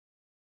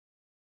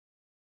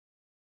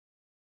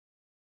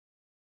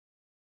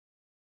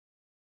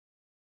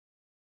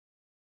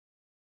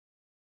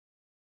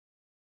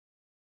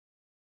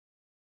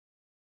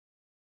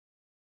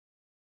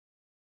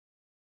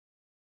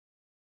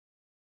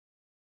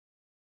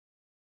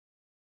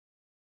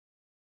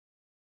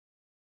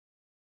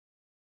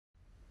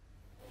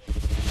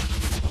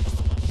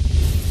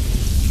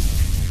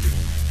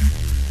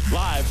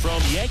from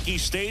Yankee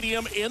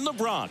Stadium in the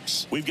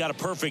Bronx. We've got a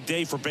perfect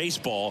day for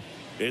baseball.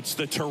 It's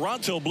the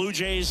Toronto Blue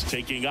Jays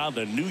taking on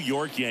the New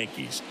York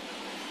Yankees.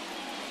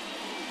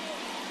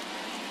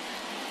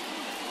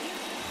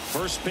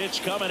 First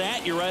pitch coming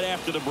at you right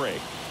after the break.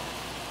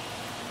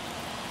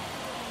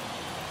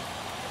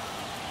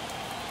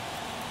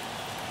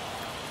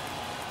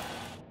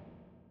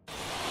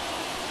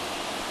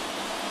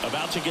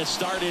 About to get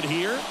started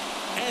here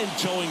and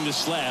towing the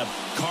slab,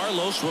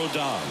 Carlos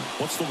Rodon.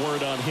 What's the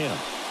word on him?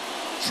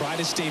 Try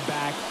to stay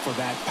back for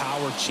that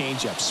power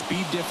changeup.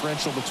 Speed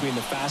differential between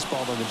the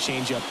fastball and the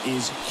changeup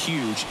is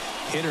huge.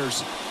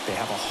 Hitters, they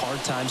have a hard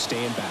time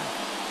staying back.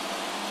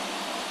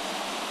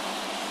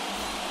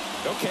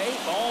 Okay,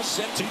 all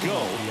set to go.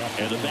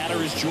 And the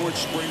batter is George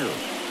Springer.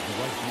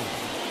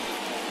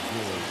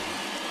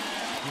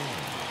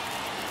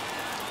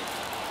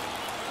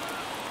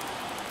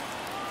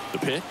 The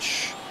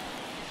pitch.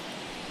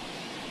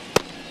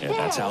 And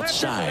that's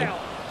outside.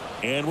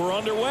 And we're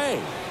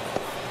underway.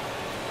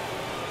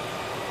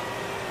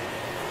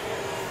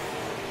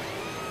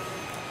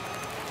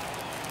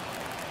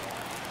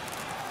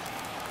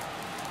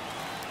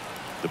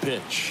 The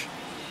pitch.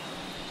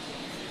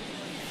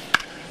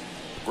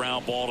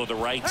 Ground ball to the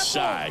right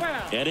side.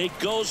 And it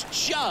goes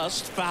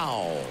just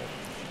foul.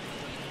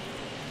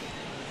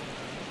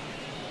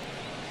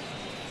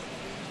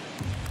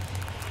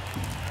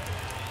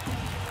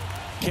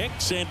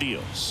 Kicks and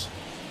deals.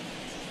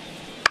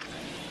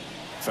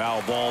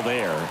 Foul ball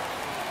there.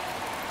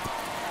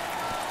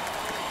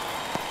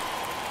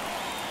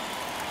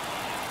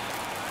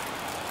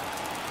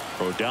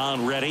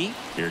 Rodon ready.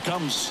 Here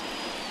comes.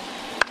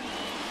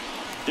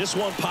 This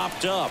one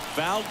popped up.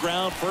 Foul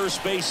ground,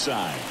 first base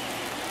side.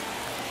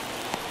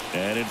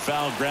 And in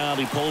foul ground,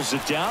 he pulls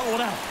it down.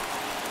 1 out.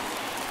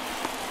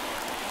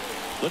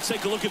 Let's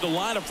take a look at the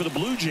lineup for the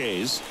Blue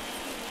Jays.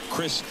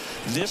 Chris,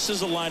 this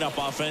is a lineup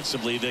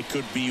offensively that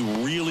could be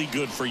really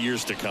good for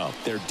years to come.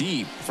 They're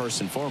deep,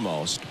 first and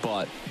foremost,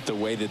 but the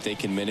way that they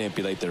can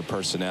manipulate their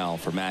personnel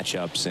for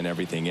matchups and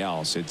everything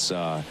else, it's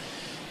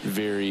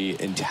very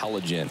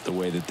intelligent the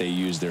way that they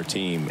use their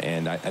team.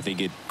 And I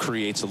think it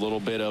creates a little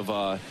bit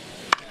of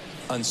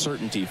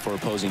uncertainty for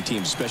opposing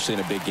teams, especially in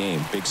a big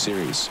game, big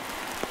series.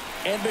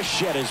 And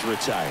Bichette is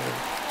retired.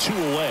 2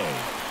 away.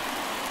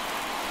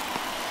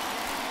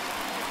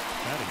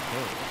 Batting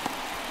third,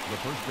 the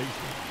first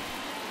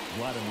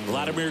baseman,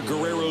 Vladimir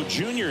Guerrero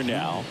Jr.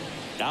 now.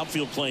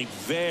 Outfield playing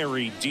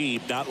very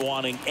deep, not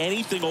wanting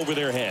anything over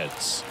their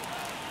heads.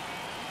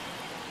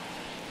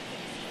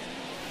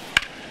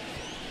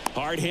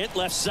 Hard hit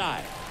left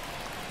side.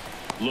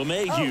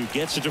 LeMahieu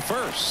gets it to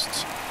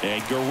first.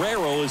 And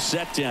Guerrero is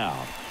set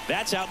down.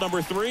 That's out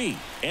number 3.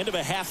 End of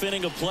a half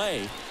inning of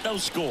play. No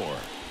score.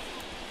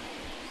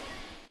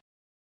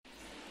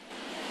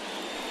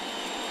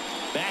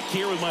 Back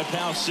here with my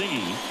pal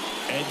Siggy.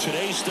 And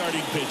today's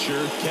starting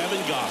pitcher,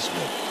 Kevin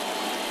Gausman.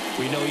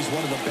 We know he's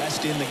one of the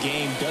best in the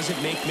game, doesn't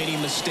make many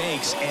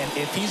mistakes, and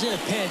if he's in a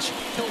pinch,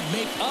 he'll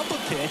make up a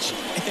pitch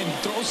and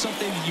throw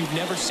something that you've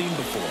never seen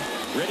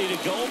before. Ready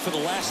to go for the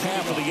last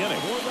half of the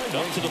inning.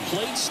 Up to the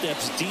plate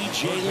steps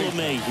DJ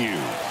LeMahieu.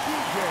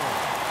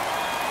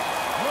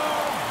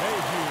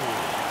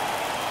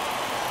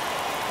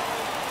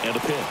 And a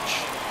pitch.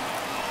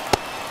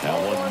 That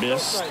one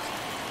missed.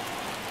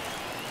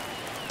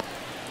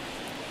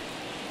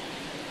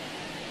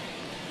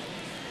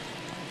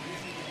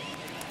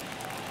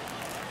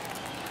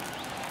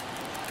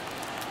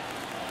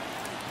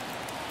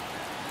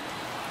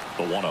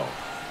 The 1-0.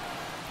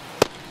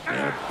 And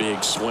a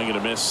big swing and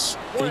a miss.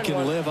 He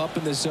can live up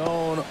in the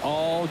zone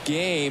all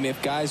game if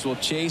guys will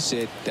chase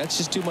it. That's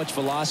just too much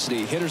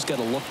velocity. Hitter's got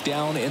to look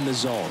down in the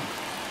zone.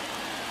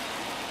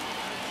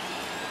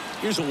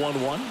 Here's a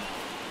 1-1.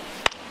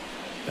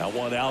 That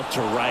one out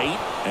to right,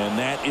 and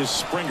that is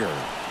Springer.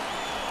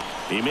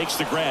 He makes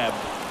the grab,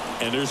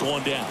 and there's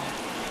one down.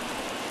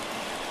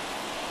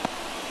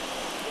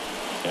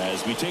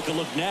 As we take a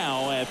look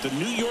now at the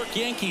New York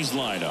Yankees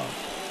lineup.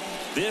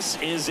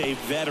 This is a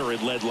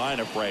veteran-led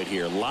lineup right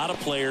here. A lot of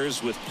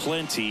players with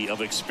plenty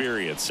of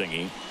experience,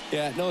 Singy.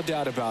 Yeah, no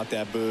doubt about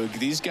that, Boog.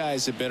 These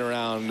guys have been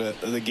around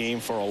the game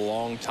for a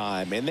long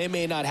time, and they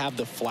may not have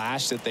the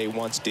flash that they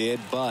once did,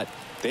 but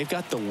they've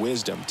got the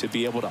wisdom to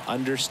be able to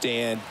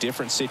understand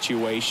different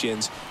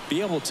situations,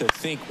 be able to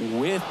think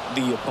with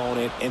the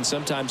opponent and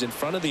sometimes in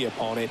front of the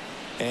opponent.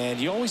 And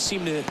you always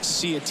seem to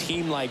see a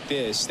team like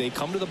this. They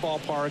come to the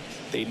ballpark,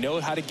 they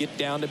know how to get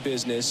down to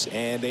business,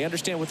 and they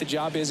understand what the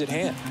job is at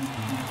hand.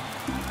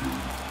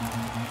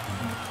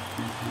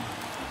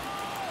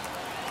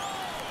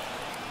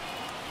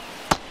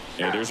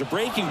 And there's a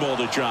breaking ball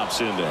that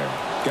drops in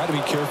there. Got to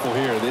be careful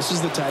here. This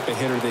is the type of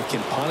hitter that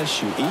can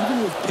punish you,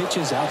 even with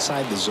pitches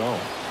outside the zone.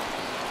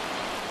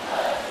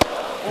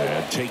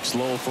 And takes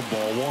low for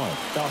ball 1.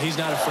 Well, he's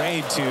not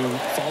afraid to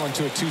fall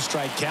into a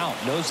 2-strike count.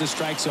 Knows the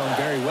strike zone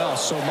very well,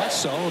 so much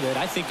so that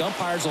I think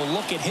umpires will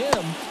look at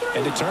him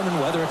and determine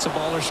whether it's a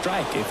ball or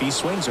strike, if he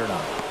swings or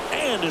not.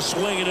 And a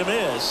swing and a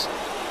miss.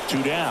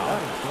 2 down.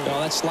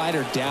 Well, that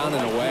slider down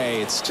and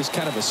away, it's just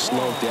kind of a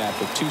slow death.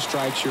 With 2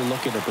 strikes, you're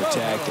looking to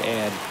protect,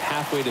 and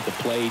halfway to the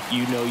plate,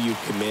 you know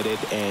you've committed,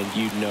 and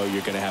you know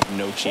you're going to have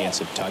no chance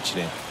of touching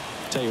it.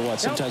 Tell you what,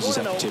 sometimes you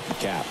just have to tip your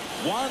cap.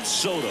 Juan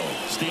Soto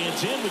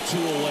stands in with 2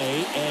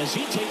 away as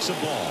he takes a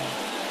ball.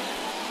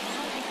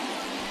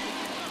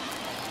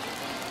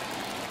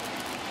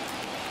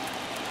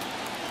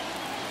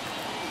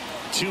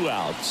 Two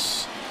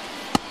outs.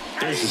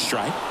 There's a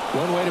strike.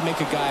 One way to make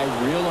a guy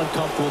real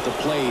uncomfortable at the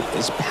plate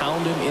is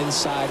pound him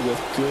inside with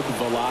good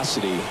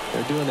velocity.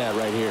 They're doing that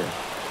right here.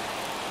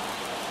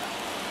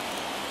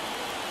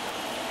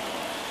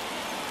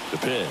 The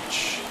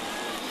pitch.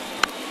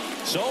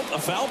 So a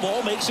foul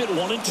ball makes it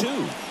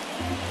 1-2.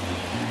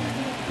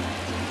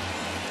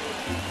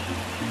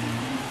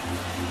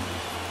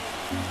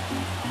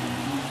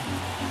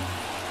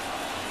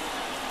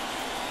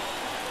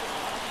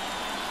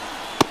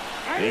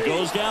 He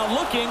goes down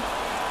looking.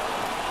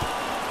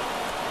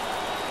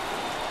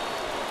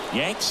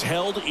 Yanks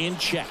held in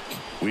check.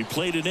 We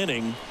played an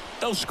inning,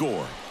 no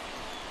score.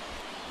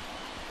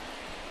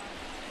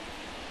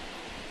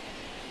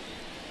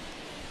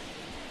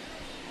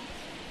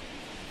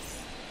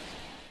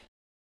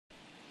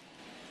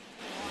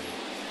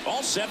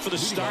 All set for the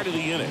start of the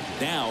inning.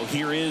 Now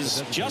here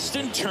is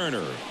Justin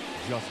Turner.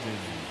 Justin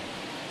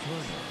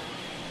Turner.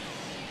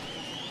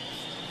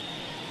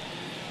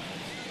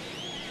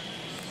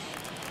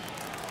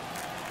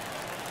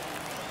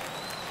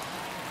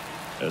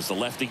 As the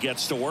lefty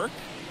gets to work.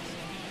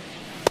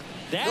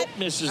 That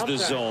misses the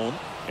zone.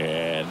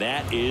 And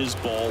that is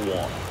ball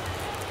 1.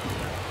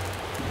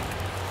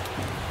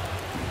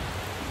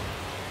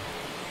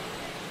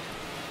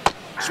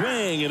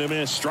 Swing and a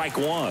miss, strike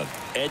 1.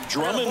 Ed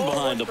Drummond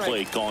behind the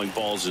plate calling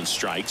balls and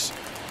strikes.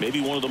 Maybe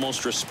one of the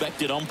most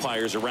respected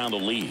umpires around the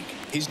league.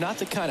 He's not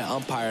the kind of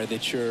umpire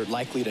that you're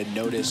likely to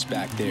notice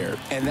back there.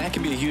 And that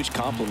can be a huge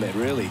compliment,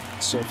 really.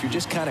 So if you're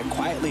just kind of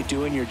quietly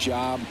doing your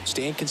job,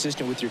 staying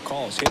consistent with your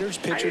calls, hitters,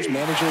 pitchers,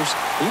 managers,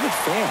 even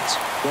fans,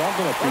 they're all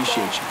going to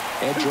appreciate you.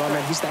 Ed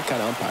Drummond, he's that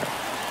kind of umpire.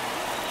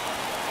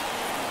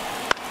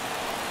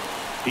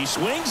 He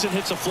swings and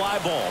hits a fly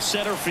ball,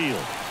 center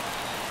field.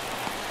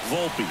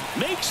 Volpe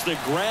makes the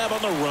grab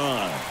on the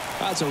run.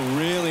 That's a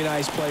really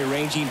nice play,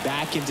 ranging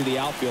back into the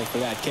outfield for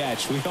that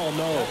catch. We all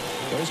know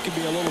those could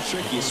be a little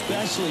tricky,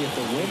 especially if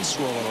the wind's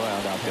swirling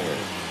around out there.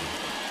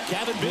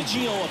 Kevin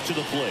Biggio up to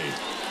the plate.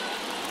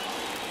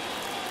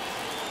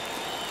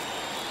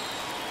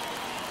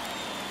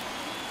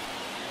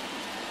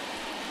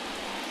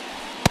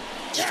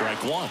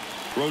 Strike 1.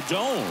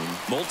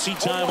 Rodon,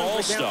 multi-time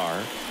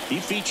All-Star. He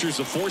features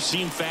a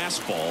 4-seam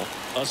fastball,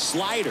 a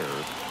slider,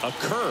 a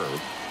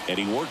curve, and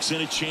he works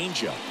in a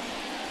changeup.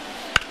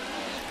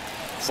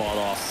 Fought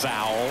off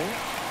foul.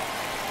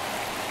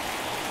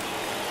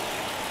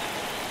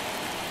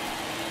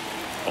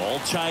 All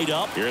tied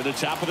up here at the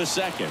top of the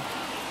second.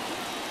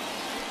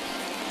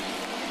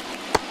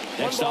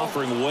 Next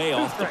offering way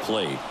off the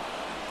plate.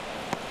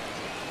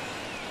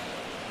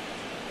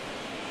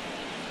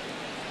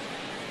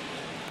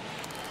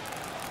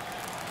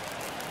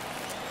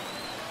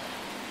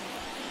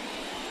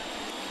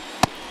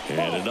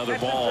 And another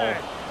ball.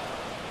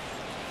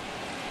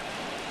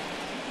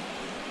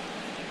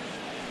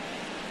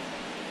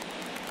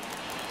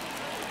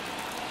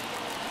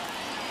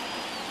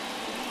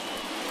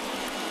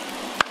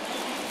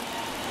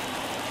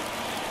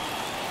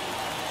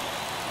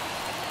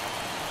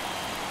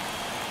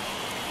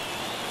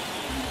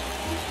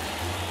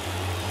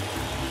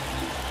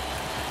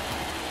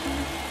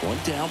 One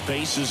down,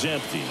 base is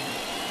empty.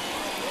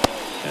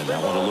 And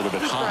that one a little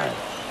bit high.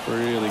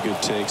 Really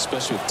good take,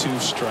 especially with 2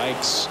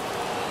 strikes.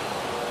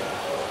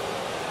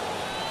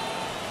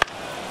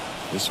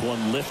 This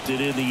one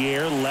lifted in the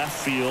air, left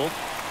field.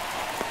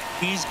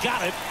 He's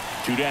got it.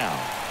 2 down.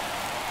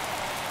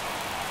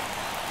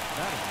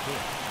 That is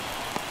good.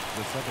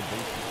 The second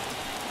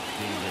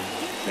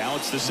baseman. Now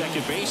it's the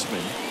second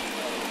baseman.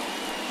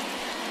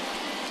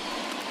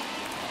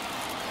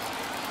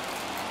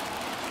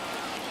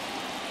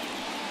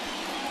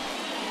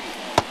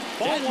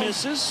 That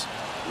misses.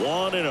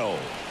 1-0.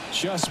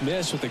 Just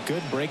missed with a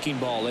good breaking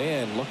ball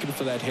in, looking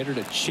for that hitter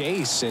to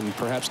chase and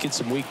perhaps get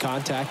some weak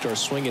contact or a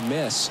swing and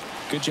miss.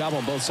 Good job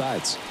on both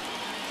sides.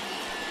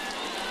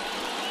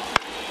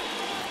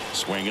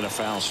 Swing and a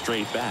foul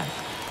straight back.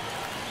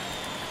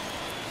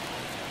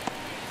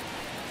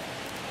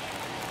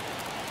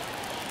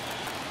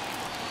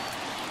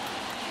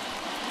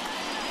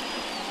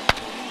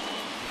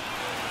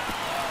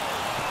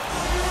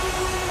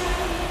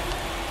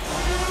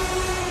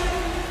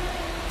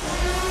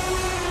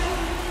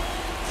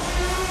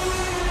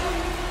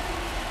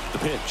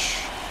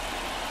 Pitch.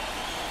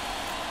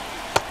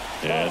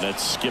 And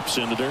that skips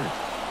in the dirt.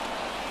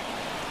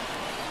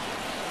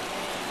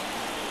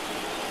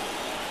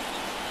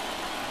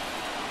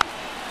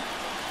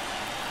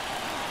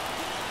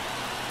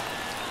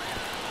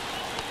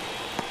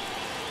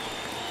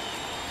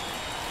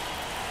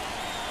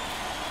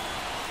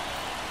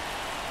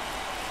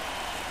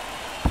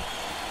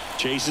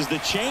 Chases the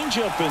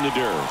changeup in the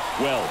dirt.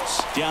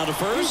 Wells down to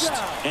first,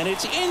 and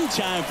it's in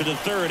time for the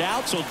third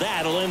out, so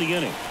that'll end the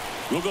inning.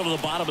 We'll go to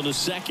the bottom of the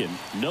second.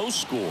 No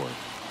score.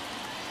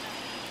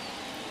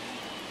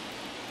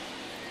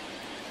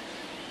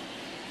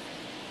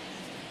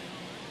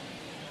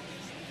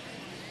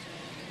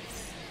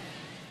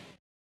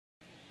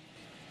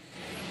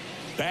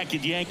 Back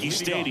at Yankee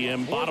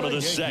Stadium, bottom of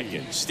the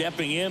second.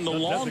 Stepping in the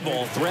long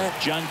ball threat,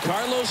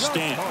 Giancarlo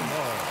Stanton.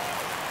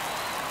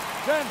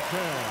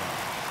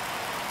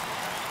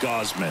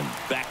 Gausman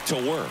back to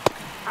work.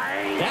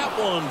 That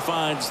one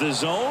finds the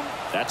zone.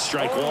 That's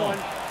strike one.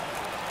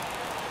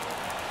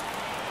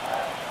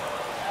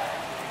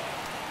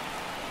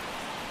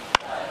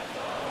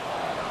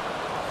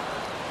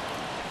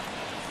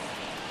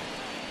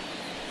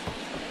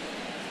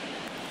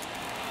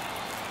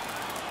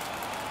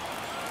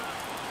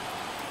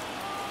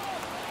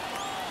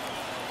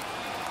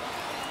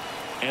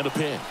 And a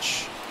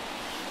pitch.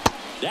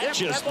 That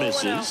just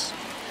misses.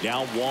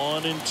 Now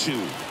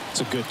 1-2. It's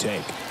a good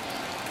take.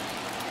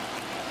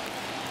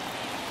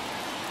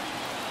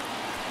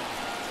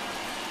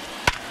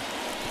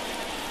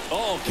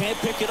 Oh, can't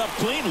pick it up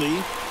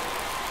cleanly.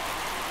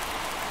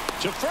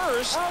 To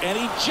first, and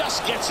he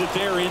just gets it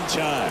there in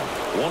time.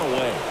 One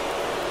away.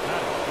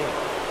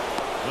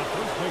 The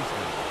first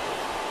baseman,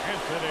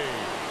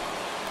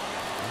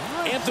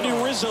 Anthony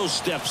Rizzo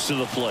steps to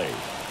the plate.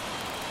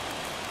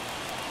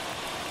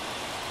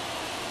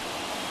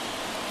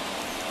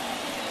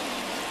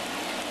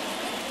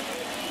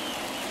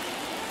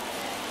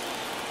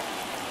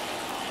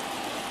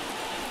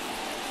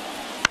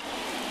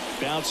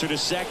 Bouncer to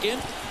second.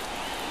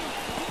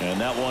 And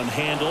that one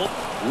handled.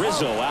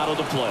 Rizzo out of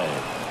the play.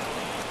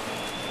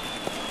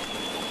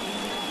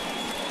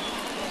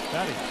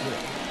 batting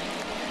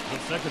fifth, the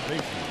second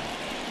baseman,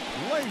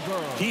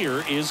 Gleyber.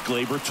 Here is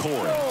Gleyber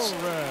Torres.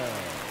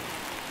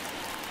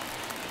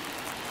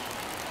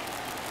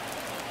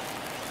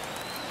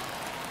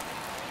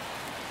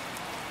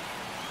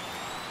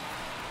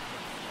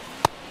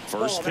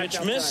 First pitch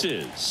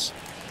misses.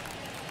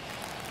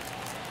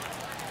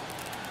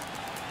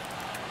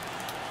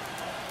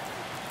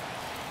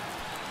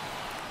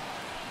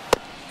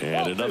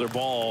 And another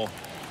ball.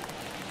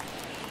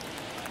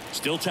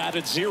 Still tied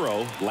at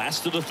 0.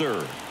 Last of the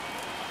third.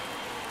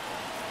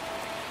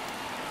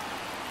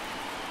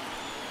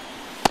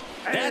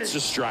 That's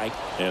a strike.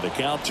 And a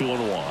count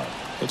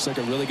 2-1. Looks like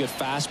a really good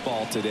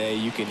fastball today.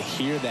 You can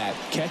hear that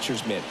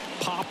catcher's mitt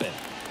popping.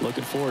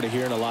 Looking forward to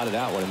hearing a lot of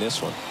that one in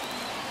this one.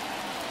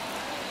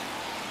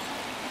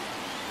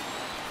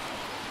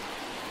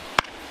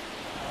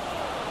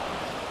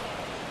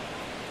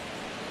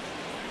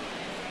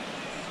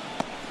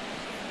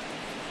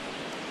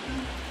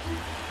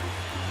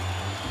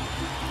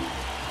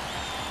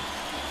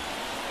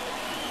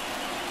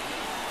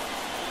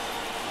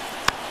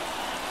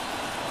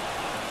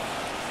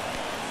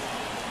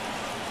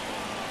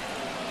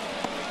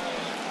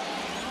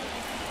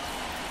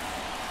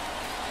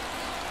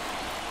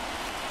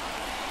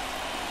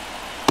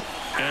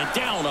 And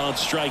down on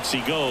strikes he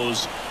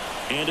goes.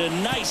 And a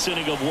nice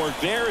inning of work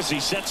there as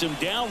he sets him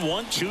down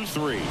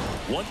 1-2-3.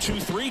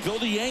 1-2-3 go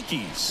the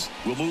Yankees.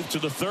 We'll move to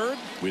the third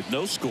with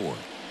no score.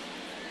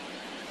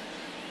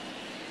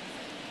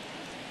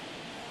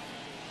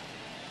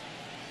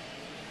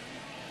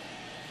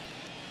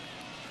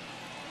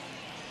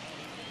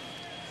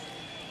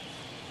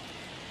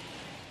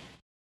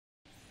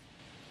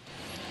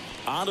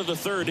 On to the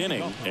third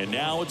inning, and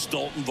now it's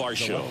Dalton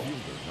Varsho.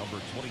 Number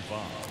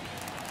 25.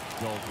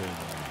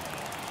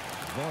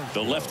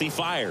 The lefty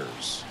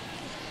fires.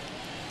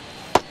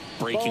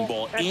 Breaking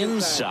ball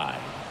inside.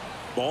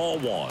 Ball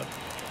one.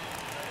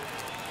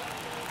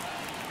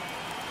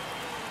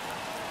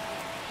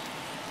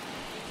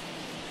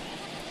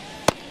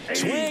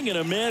 Swing and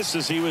a miss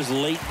as he was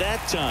late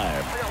that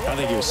time. I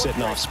think he was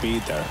sitting off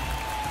speed there.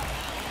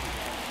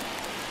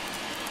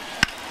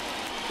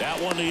 That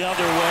one the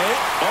other way.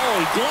 Oh,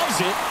 he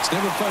gloves it. It's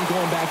never fun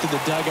going back to the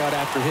dugout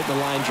after hitting a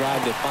line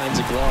drive that finds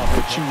a glove,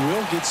 but you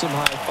will get some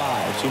high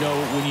fives. You know,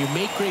 when you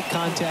make great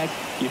contact,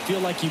 you feel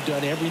like you've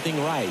done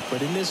everything right.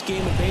 But in this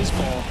game of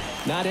baseball,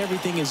 not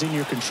everything is in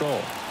your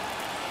control.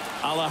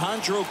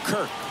 Alejandro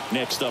Kirk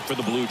next up for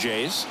the Blue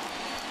Jays.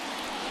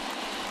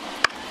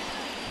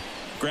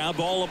 Ground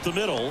ball up the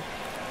middle.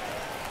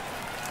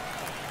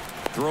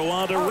 Throw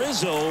on to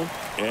Rizzo,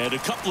 and a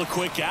couple of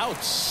quick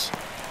outs.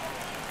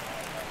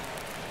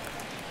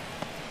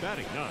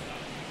 Batting ninth,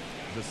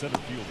 the center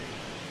fielder,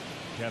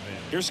 Kevin.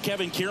 Here's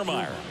Kevin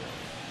Kiermaier.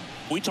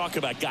 We talk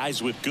about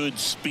guys with good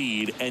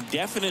speed, and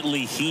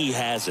definitely he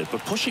has it.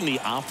 But pushing the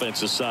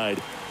offense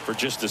aside for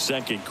just a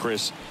second,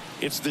 Chris,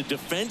 it's the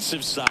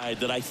defensive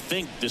side that I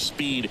think the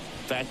speed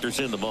factors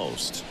in the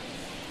most.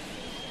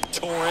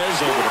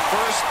 Torres over to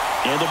first,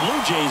 and the Blue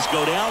Jays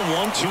go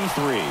down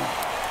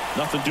 1-2-3.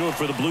 Nothing doing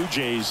for the Blue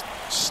Jays.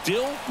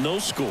 Still no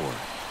score.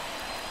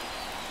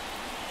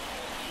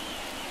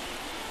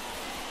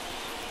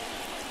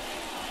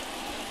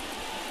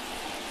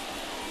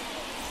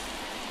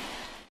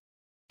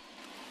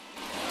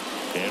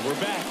 And we're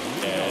back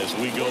as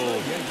we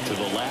go to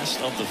the last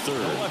of the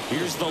third.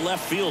 Here's the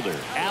left fielder,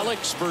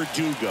 Alex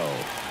Verdugo.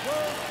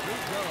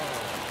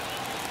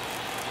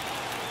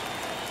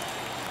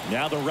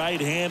 Now the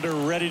right-hander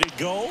ready to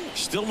go.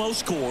 Still no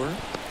score.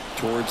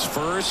 Towards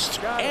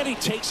first, and he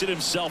takes it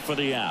himself for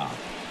the out.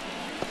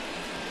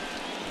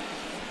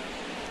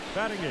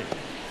 Batting eighth,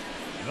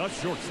 the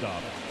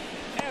shortstop,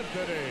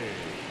 Anthony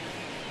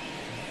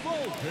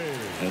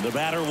Volpe. And the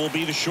batter will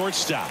be the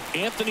shortstop,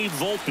 Anthony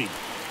Volpe.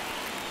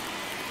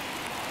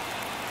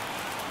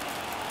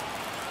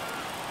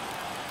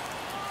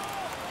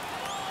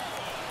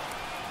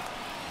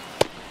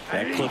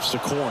 That clips the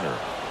corner.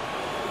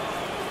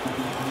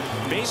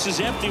 Base is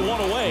empty,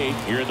 one away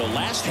here in the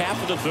last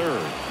half of the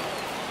third.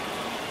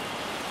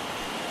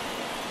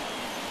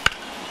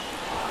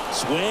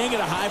 Swing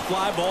and a high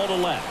fly ball to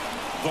left.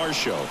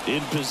 Varsho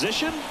in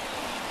position,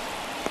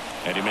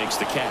 and he makes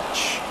the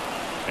catch.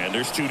 And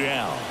there's two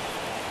down.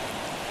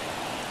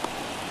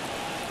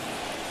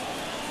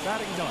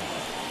 Batting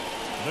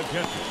ninth, the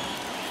catcher.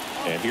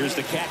 And here's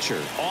the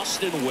catcher,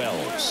 Austin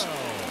Wells.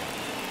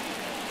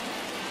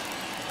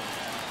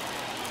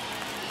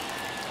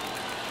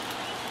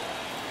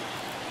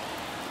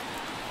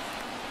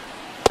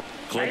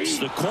 Clips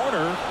the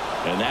corner,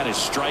 and that is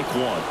strike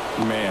one.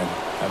 Man,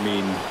 I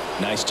mean,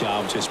 nice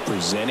job just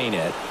presenting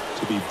it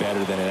to be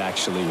better than it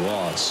actually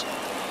was.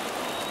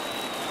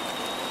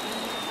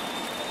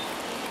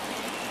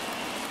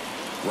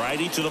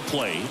 Righty to the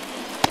plate.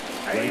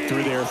 Right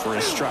through there for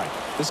a strike.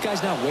 This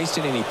guy's not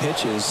wasting any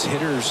pitches.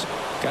 Hitters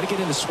got to get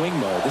into swing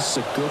mode. This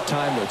is a good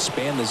time to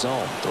expand the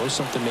zone. Throw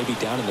something maybe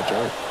down in the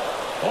dirt.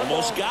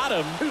 Almost got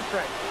him. 2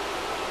 strikes.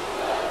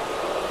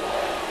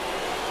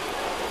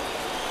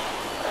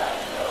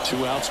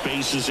 2 outs,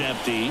 base is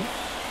empty.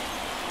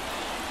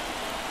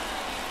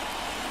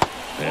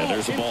 And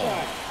there's a ball.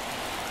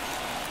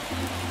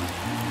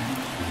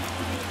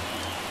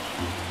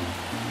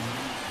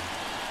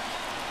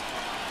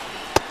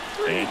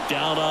 And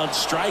down on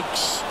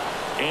strikes.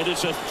 And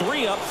it's a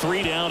 3-up,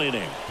 3-down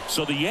inning.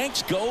 So the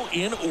Yanks go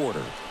in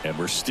order. And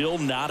we're still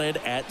knotted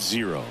at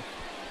 0.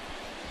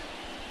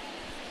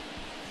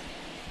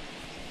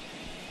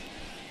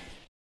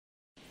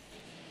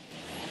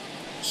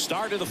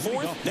 Start of the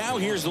fourth. Now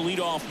here's the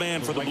leadoff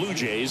man for the Blue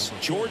Jays,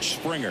 George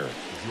Springer.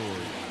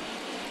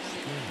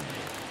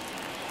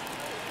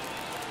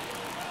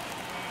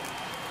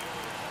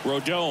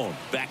 Rodon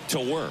back to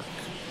work.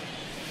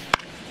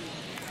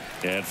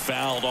 And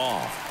fouled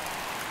off.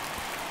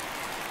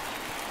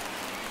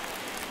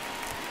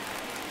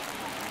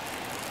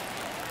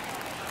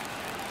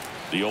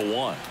 The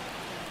 0-1.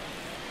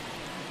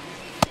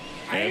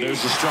 And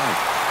there's the strike.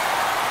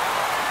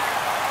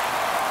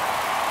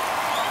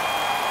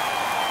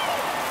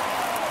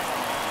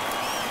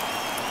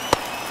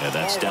 And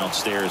that's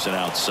downstairs and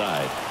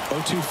outside.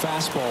 0-2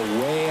 fastball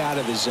way out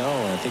of the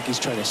zone. I think he's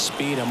trying to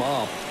speed him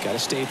up. Got to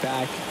stay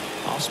back.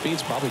 Off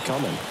speed's probably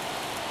coming.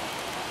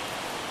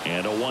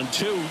 And a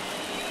 1-2.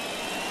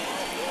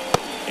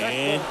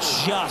 And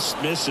just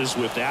misses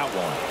with that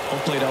one. Home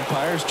plate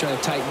umpires trying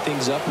to tighten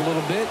things up a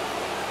little bit.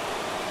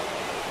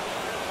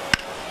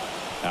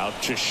 Out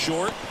to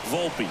short,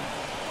 Volpe.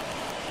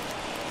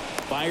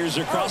 Fires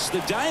across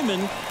the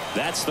diamond.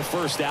 That's the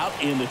first out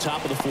in the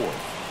top of the fourth.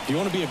 If you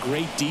want to be a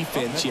great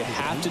defense, you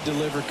have to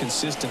deliver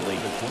consistently.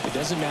 It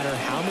doesn't matter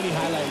how many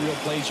highlight reel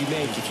plays you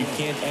make if you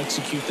can't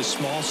execute the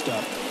small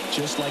stuff,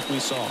 just like we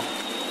saw.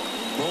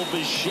 Bo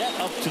Bichette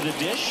up to the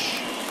dish.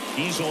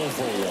 He's 0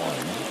 for 1.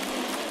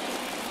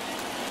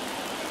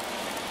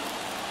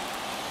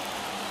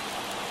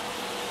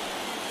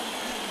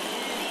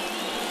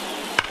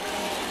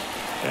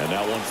 And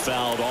that one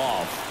fouled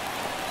off.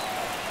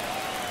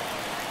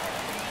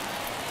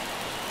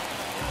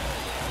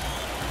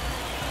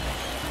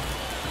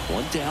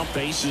 One down,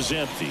 base is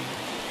empty.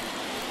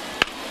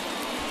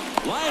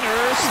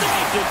 Liner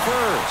snagged at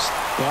first.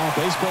 Well,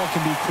 baseball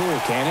can be cruel,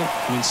 can it?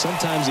 I mean,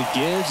 sometimes it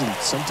gives and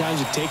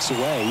sometimes it takes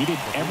away. He did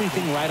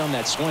everything right on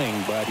that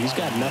swing, but he's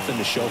got nothing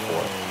to show for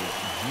it.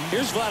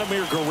 Here's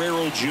Vladimir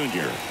Guerrero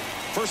Jr.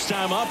 First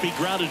time up, he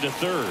grounded to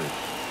third.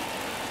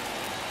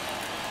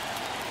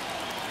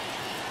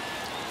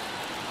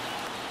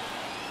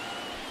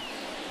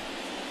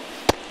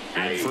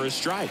 In for a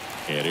strike,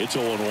 and it's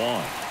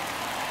 0-1.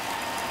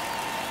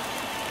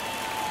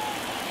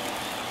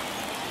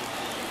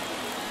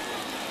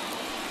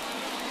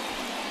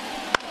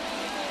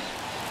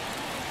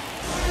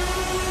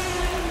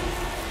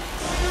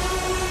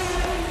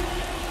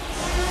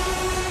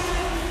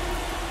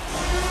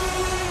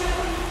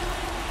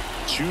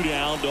 Two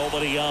down,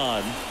 nobody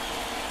on.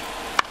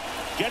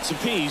 Gets a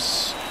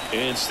piece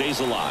and stays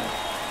alive.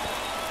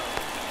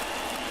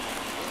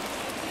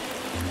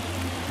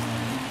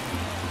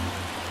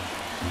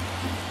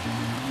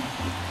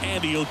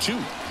 And the 0-2.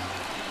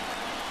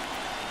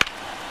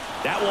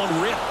 That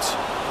one ripped.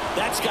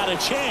 That's got a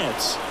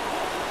chance.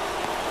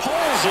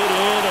 Pulls it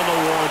in on the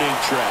warning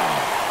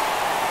track.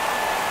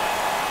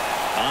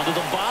 On to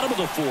the bottom of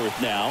the fourth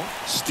now.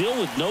 Still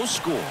with no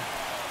score.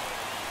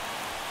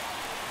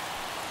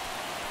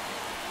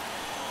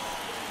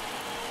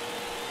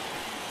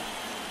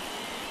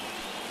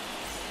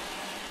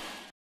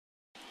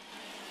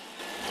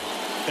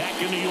 Back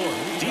in New York,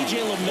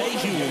 DJ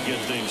LeMahieu will get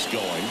things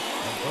going.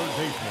 And third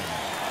baseman,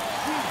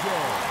 DJ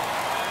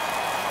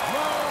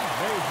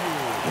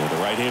LeMahieu. And the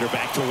right-hander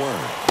back to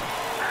work.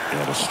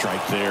 And a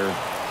strike there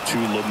to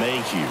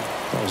LeMahieu.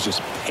 That was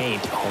just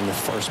paint on the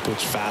first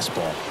pitch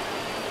fastball.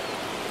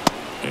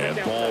 And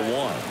ball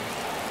one.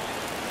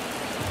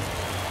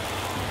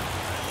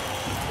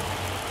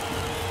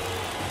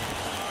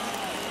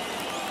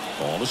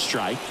 Ball to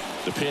strike.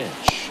 The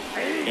pitch.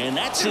 And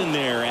that's in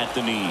there at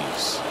the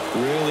knees.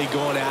 Really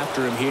going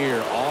after him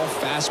here. All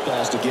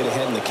fastballs to get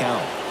ahead in the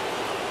count.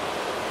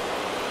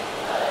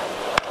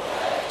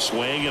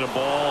 Swing and a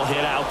ball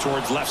hit out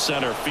towards left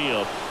center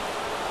field.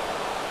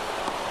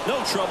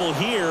 No trouble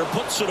here.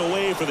 Puts it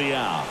away for the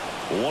out.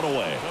 One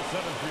away. The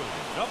center fielder,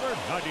 number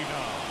 99,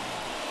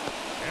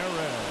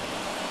 Aaron.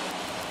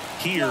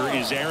 Here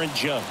is Aaron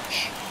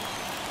Judge.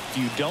 If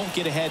you don't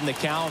get ahead in the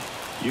count,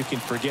 you can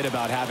forget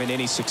about having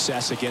any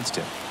success against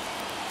him.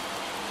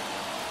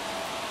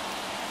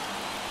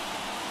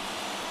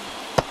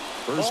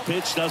 First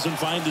pitch doesn't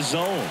find the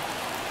zone.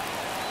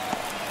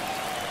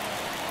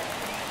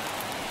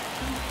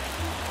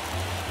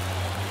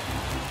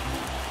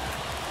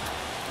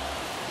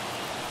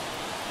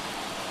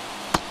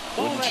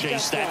 Wouldn't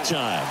chase that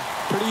time.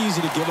 Pretty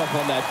easy to give up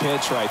on that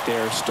pitch right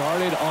there.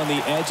 Started on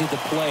the edge of the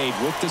plate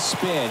with the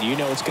spin. You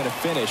know it's going to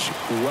finish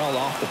well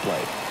off the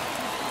plate.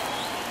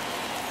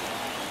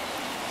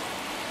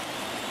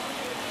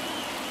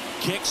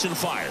 Kicks and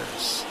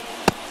fires.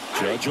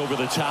 Judge over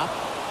the top.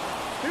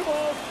 2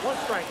 balls, 1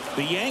 strike.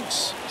 The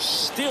Yanks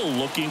still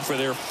looking for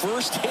their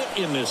first hit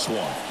in this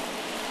one.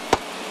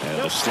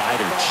 And the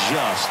slider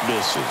just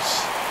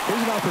misses.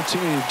 Here's an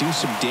opportunity to do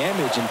some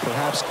damage and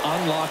perhaps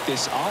unlock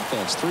this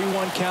offense.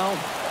 3-1 count.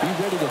 Be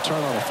ready to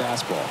turn on a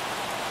fastball.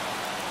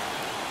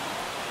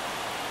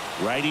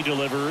 Righty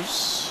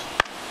delivers.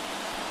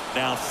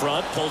 Now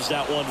front, pulls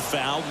that one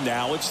foul.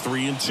 Now it's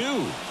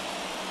 3-2.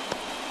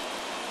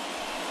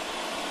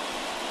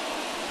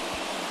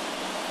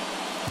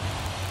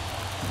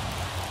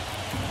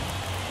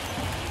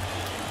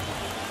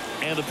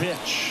 And the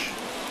pitch.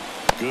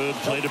 Good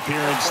plate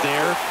appearance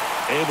there.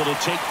 Able to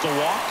take the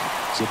walk.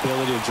 His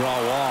ability to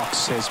draw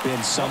walks has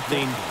been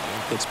something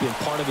that's been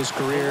part of his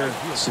career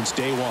since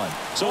day one.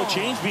 So a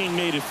change being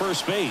made at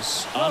first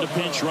base. On the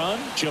pinch run,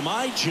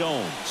 Jahmai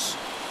Jones.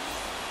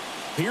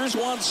 Here's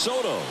Juan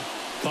Soto.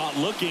 Caught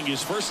looking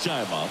his first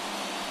time up.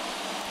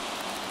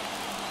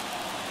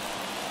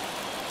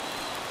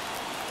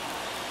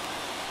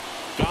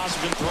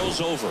 Gausman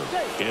throws over.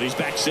 And he's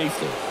back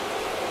safely.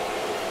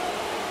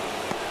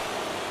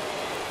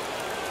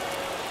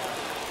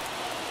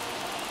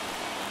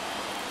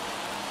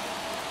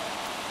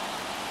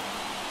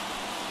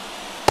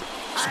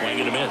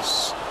 Swing and a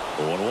miss.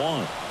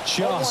 1-1.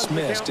 Just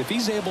missed. If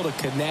he's able to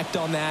connect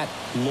on that,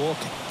 look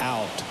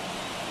out.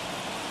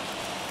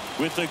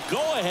 With the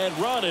go-ahead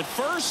run at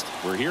first,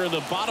 we're here in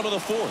the bottom of the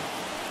 4th.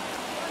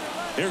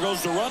 Here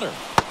goes the runner.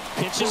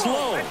 Pitch is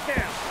low.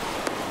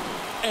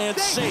 And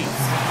safe.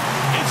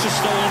 It's a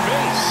stolen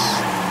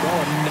base.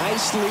 Well, a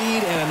nice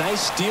lead and a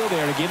nice steal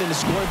there to get into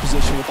scoring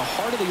position with the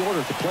heart of the order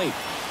at the plate.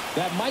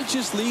 That might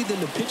just lead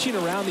them to pitching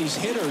around these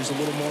hitters a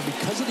little more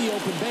because of the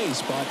open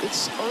base, but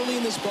it's early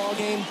in this ball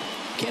game.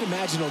 Can't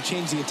imagine it'll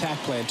change the attack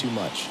plan too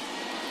much.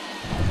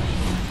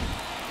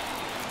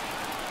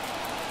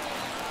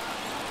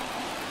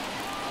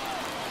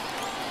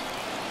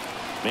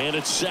 Man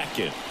at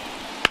second.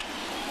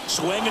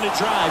 Swing and a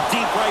drive,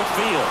 deep right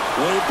field.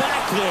 Way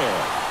back there.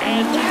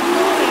 And that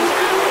one is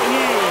out of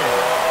here.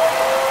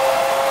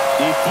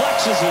 He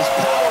flexes his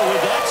power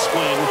with that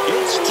swing.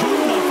 It's 2-0.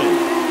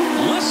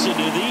 Listen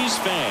to these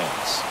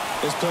fans.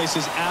 This place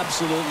is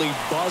absolutely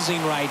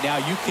buzzing right now.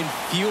 You can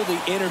feel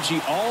the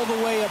energy all the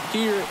way up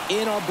here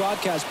in our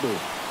broadcast booth.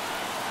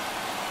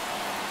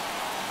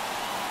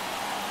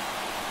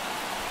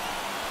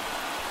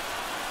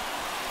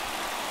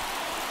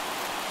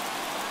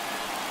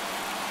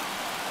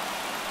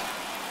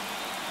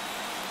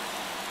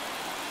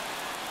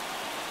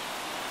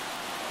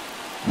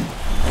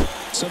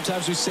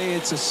 Sometimes we say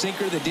it's a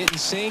sinker that didn't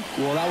sink.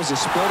 Well, that was a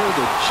splitter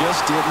that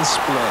just didn't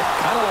split.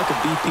 Kind of like a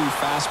BP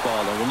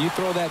fastball. And when you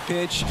throw that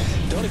pitch,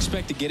 don't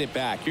expect to get it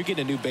back. You're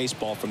getting a new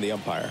baseball from the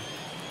umpire.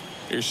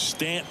 Here's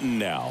Stanton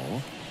now.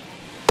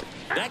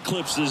 That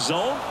clips the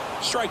zone.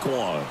 Strike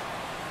one.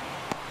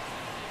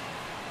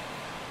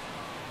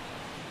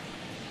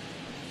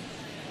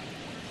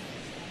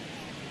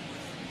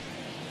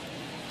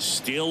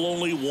 Still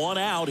only one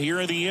out here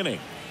in the inning.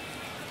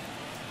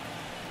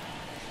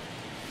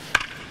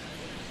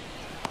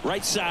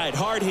 Right side,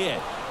 hard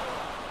hit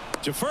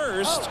to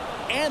first,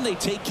 and they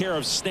take care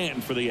of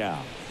Stanton for the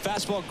out.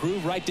 Fastball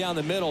groove right down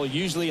the middle.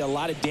 Usually a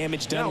lot of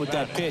damage done with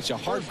that pitch. A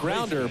hard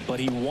grounder, but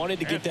he wanted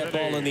to get that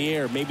ball in the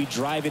air, maybe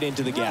drive it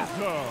into the gap.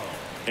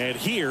 And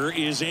here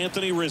is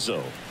Anthony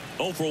Rizzo.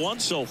 0 for 1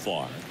 so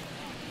far.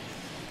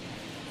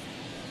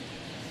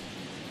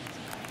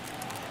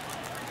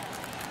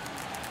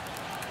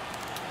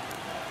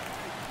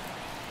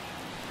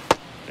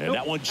 And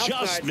that one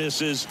just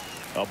misses.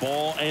 A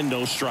ball and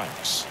no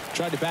strikes.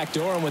 Tried to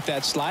backdoor him with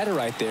that slider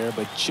right there,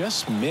 but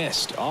just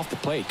missed off the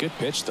plate. Good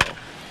pitch, though.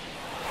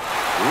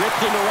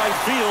 Ripped into right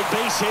field,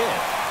 base hit.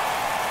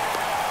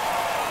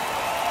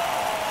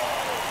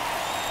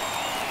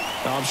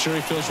 I'm sure he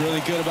feels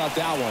really good about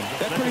that one.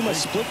 That pretty much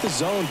split the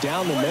zone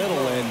down the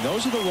middle, and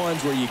those are the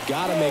ones where you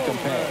got to make them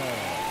pay.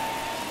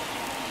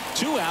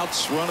 2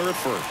 outs, runner at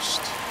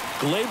first.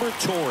 Gleyber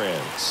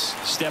Torres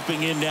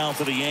stepping in now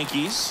for the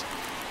Yankees.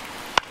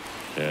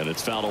 And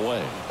it's fouled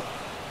away.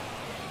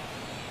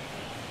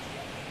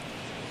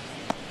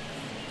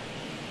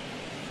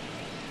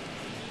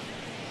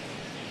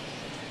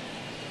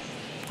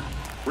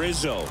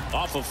 Rizzo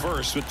off of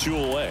first with 2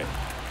 away.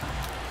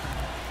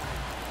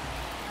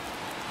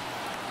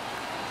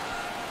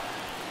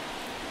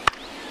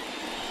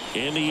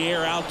 In the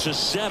air out to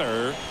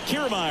center.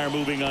 Kiermaier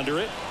moving under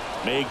it.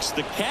 Makes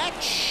the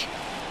catch.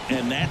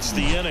 And that's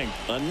the inning.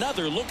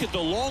 Another look at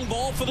the long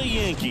ball for the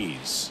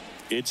Yankees.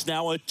 It's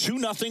now a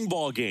 2-0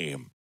 ball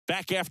game.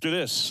 Back after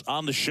this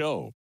on the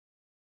show.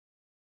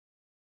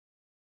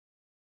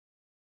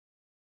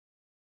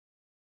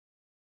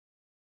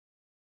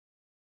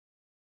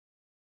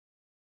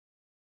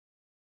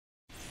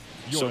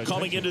 So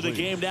coming into the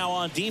game now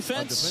on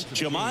defense,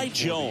 Jahmai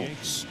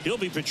Jones. He'll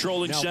be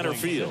patrolling center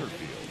field.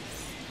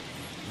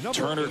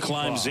 Turner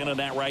climbs in on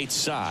that right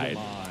side.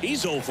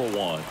 He's 0 for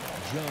 1.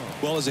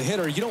 Well, as a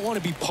hitter, you don't want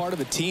to be part of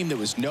a team that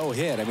was no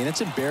hit. I mean,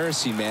 that's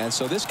embarrassing, man.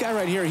 So this guy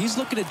right here, he's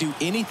looking to do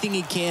anything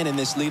he can in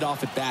this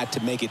leadoff at bat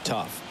to make it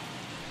tough.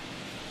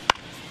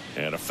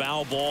 And a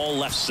foul ball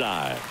left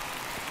side.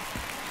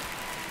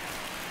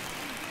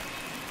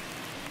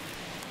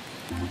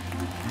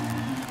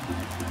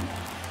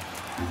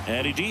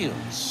 And he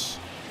deals.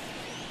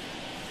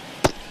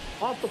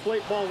 Off the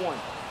plate, ball 1.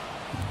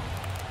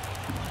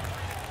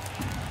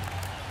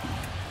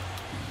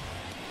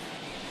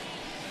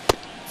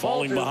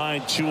 Falling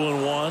behind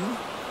 2-1.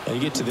 And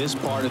you get to this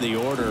part of the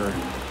order.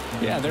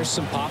 Yeah, there's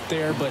some pop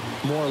there, but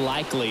more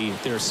likely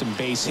there's some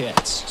base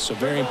hits. So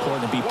very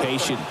important to be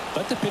patient.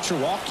 Let the pitcher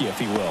walk you, if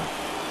he will.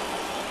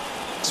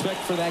 Expect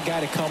for that guy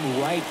to come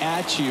right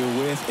at you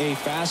with a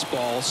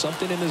fastball,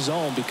 something in the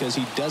zone, because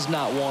he does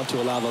not want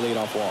to allow the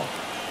leadoff walk.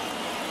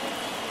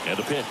 And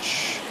a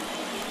pitch.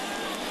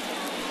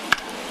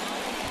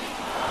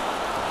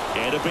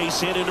 And a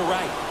base hit into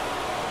right.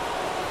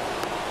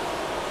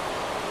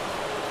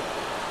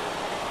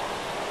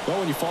 Well,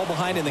 when you fall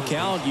behind in the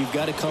count, you've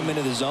got to come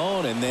into the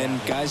zone, and then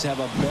guys have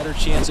a better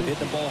chance of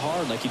hitting the ball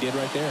hard like he did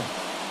right there.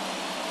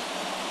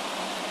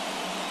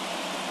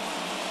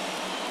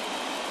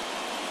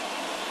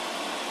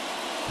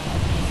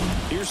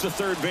 Here's the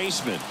third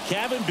baseman,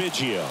 Kevin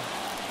Biggio.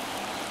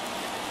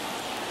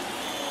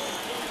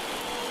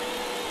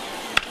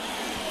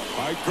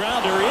 Hard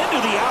grounder into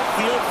the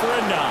outfield for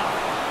a knock.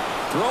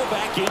 Throw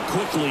back in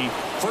quickly.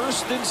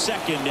 First and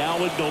second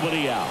now with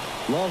nobody out.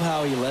 Love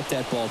how he let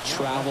that ball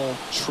travel,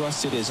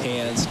 trusted his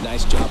hands.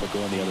 Nice job of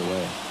going the other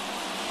way.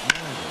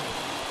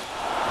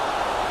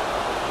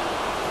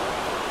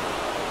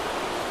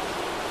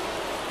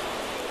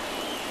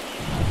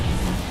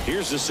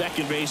 Here's the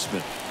second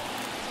baseman.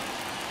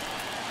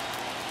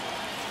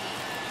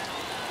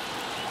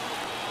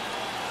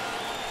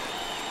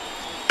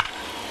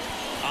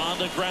 On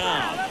the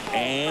ground.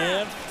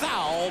 And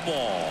foul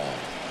ball.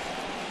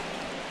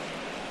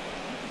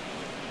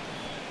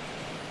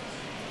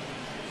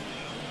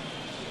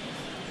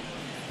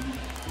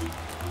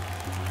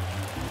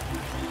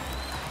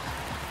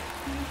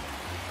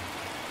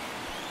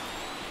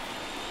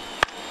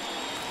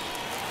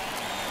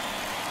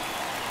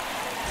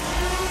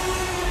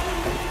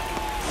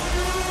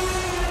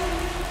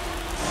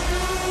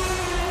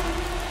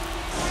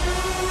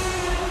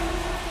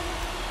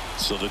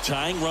 So the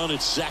tying run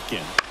at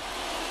second.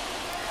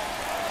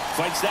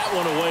 Fights that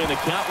one away, and the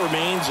count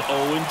remains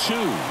 0-2.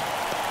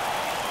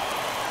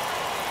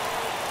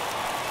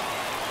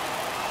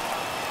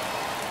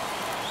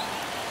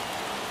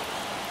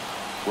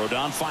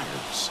 Rodon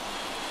fires.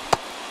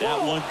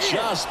 That one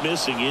just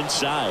missing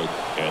inside,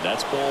 and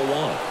that's ball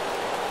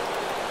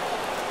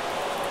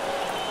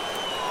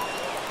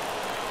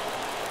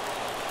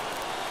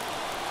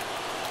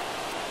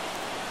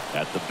 1.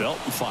 At the belt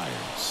and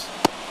fires.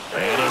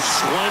 And a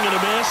swing and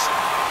a miss.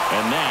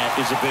 And that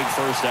is a big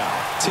first out.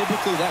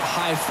 Typically that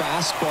high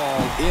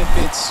fastball, if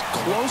it's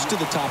close to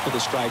the top of the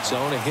strike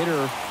zone, a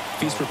hitter,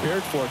 if he's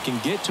prepared for it, can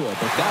get to it.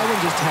 But that one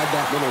just had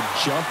that little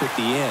jump at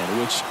the end,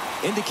 which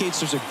indicates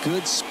there's a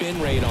good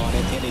spin rate on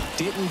it, and it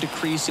didn't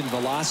decrease in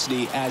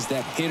velocity as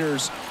that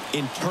hitter's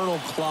internal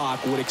clock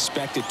would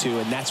expect it to,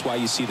 and that's why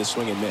you see the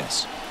swing and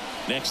miss.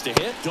 Next to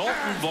hit,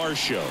 Dalton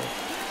Varsho.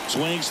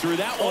 Swings through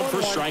that one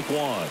for strike 1.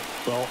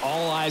 Well,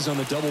 all eyes on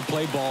the double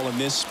play ball in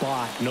this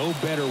spot. No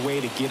better way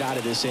to get out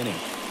of this inning.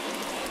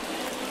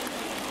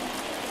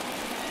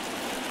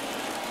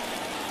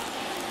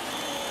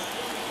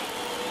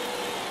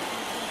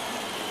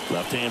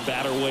 Left-hand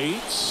batter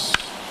waits.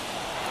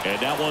 And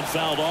that one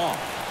fouled off.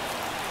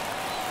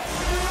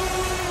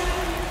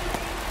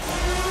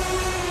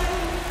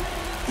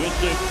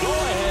 With the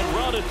go-ahead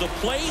run at the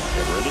plate,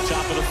 and we're at the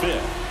top of the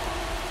 5th.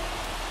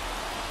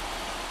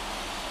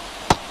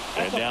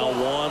 And now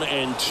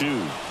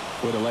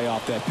 1-2. Way to lay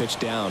off that pitch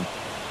down.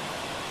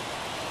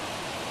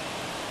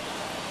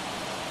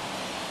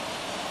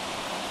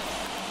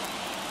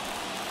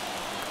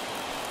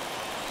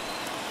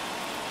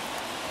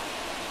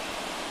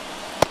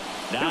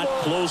 Not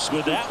close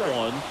with that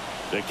one.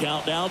 The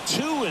count now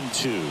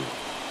 2-2.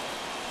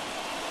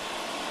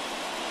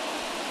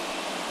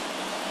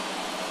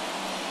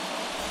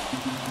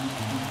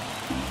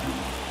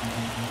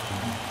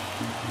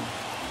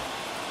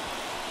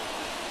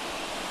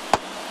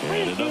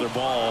 And another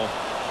ball.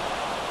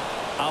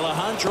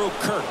 Alejandro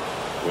Kirk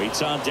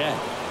waits on deck.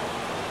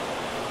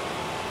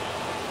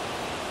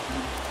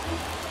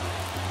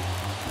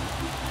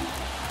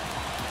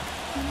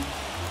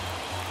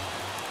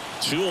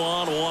 Two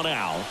on, one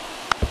out.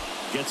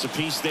 Gets a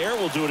piece there.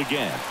 We'll do it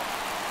again.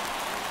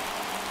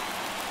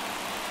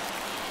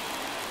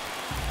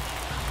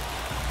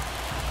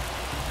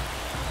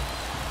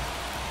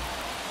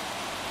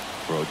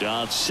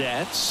 Rodon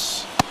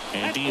sets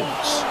and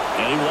deals.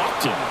 And he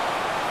walked him.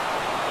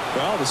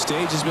 Well, the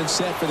stage has been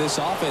set for this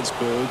offense,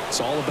 Boog. It's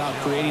all about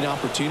creating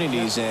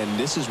opportunities, and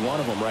this is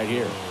one of them right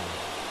here.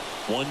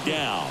 One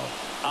down.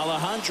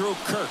 Alejandro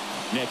Kirk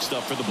next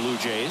up for the Blue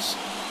Jays.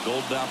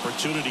 Golden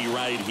opportunity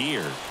right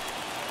here.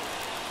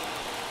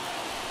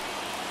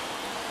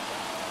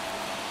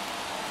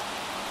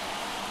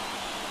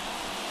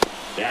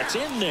 That's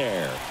in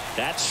there.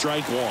 That's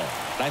strike one.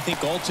 I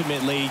think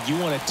ultimately you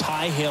want to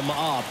tie him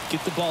up,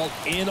 get the ball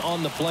in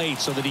on the plate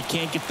so that he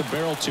can't get the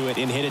barrel to it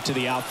and hit it to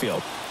the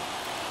outfield.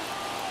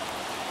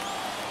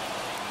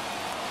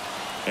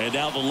 And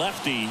now the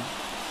lefty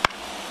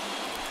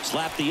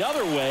slapped the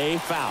other way,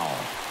 foul.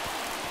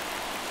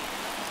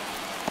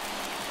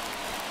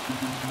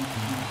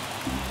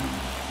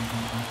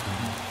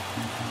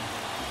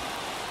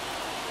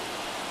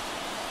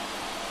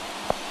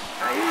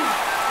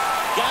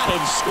 Got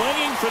him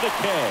swinging for the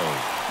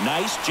K.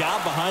 Nice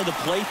job behind the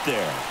plate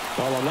there.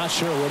 Well, I'm not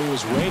sure what he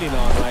was waiting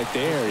on right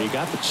there. He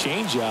got the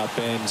changeup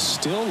and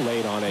still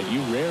late on it.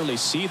 You rarely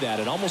see that.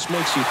 It almost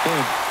makes you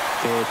think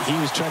that he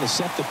was trying to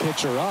set the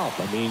pitcher up.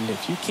 I mean,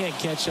 if you can't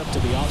catch up to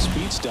the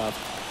off-speed stuff,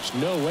 there's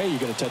no way you're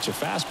going to touch a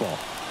fastball.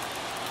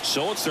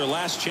 So it's their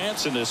last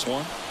chance in this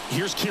one.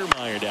 Here's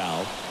Kiermaier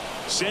now.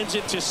 Sends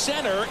it to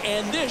center,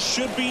 and this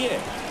should be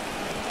it.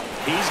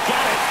 He's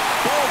got it.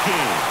 Ball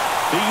game.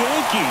 The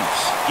Yankees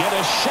get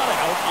a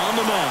shutout on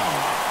the mound.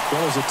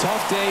 Well, it was a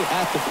tough day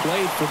at the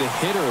plate for the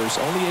hitters.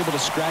 Only able to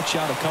scratch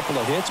out a couple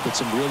of hits, but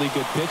some really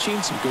good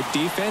pitching, some good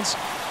defense.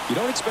 You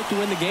don't expect to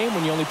win the game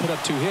when you only put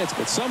up 2 hits,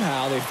 but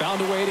somehow they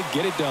found a way to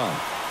get it done.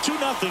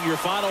 2-0 your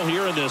final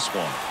here in this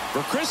one.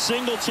 For Chris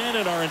Singleton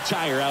and our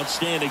entire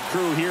outstanding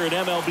crew here at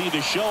MLB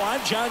The Show,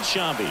 I'm John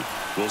Shambi.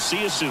 We'll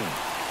see you soon.